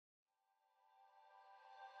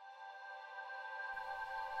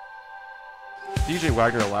DJ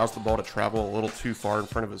Wagner allows the ball to travel a little too far in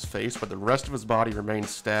front of his face, but the rest of his body remains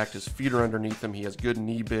stacked. His feet are underneath him. He has good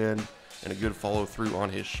knee bend and a good follow through on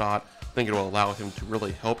his shot. I think it will allow him to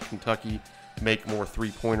really help Kentucky make more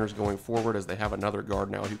three-pointers going forward, as they have another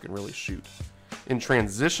guard now who can really shoot. In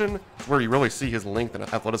transition, it's where you really see his length and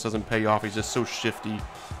athleticism pay off. He's just so shifty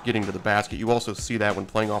getting to the basket. You also see that when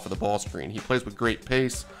playing off of the ball screen. He plays with great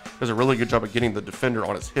pace, does a really good job of getting the defender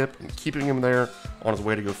on his hip and keeping him there on his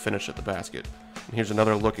way to go finish at the basket. And here's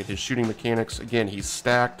another look at his shooting mechanics. Again, he's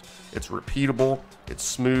stacked, it's repeatable, it's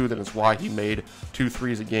smooth, and it's why he made 2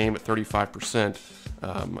 threes a game at 35%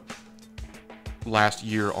 last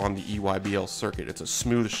year on the EYBL circuit. It's a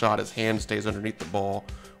smooth shot. His hand stays underneath the ball,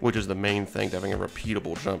 which is the main thing to having a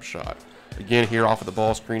repeatable jump shot. Again, here off of the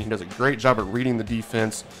ball screen, he does a great job at reading the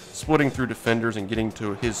defense, splitting through defenders, and getting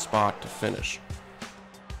to his spot to finish.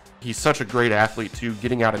 He's such a great athlete, too.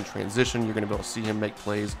 Getting out in transition, you're going to be able to see him make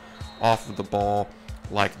plays off of the ball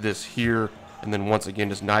like this here, and then once again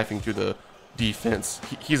just knifing through the defense.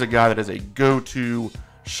 He's a guy that is a go-to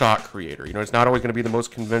shot creator. You know, it's not always going to be the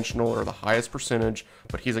most conventional or the highest percentage,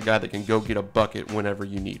 but he's a guy that can go get a bucket whenever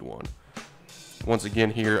you need one. Once again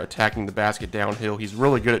here, attacking the basket downhill. He's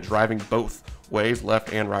really good at driving both ways,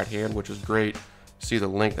 left and right hand, which is great. See the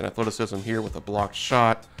length and athleticism here with a blocked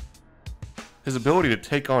shot. His ability to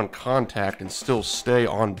take on contact and still stay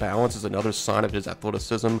on balance is another sign of his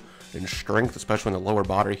athleticism and strength, especially in the lower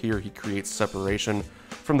body here. He creates separation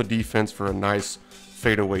from the defense for a nice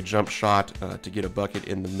fadeaway jump shot to get a bucket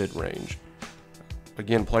in the mid-range.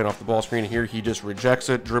 Again, playing off the ball screen here, he just rejects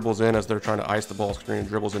it, dribbles in as they're trying to ice the ball screen, and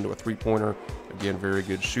dribbles into a three-pointer. Again, very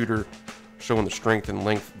good shooter, showing the strength and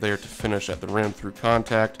length there to finish at the rim through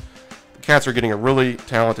contact. The Cats are getting a really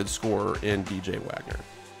talented scorer in DJ Wagner.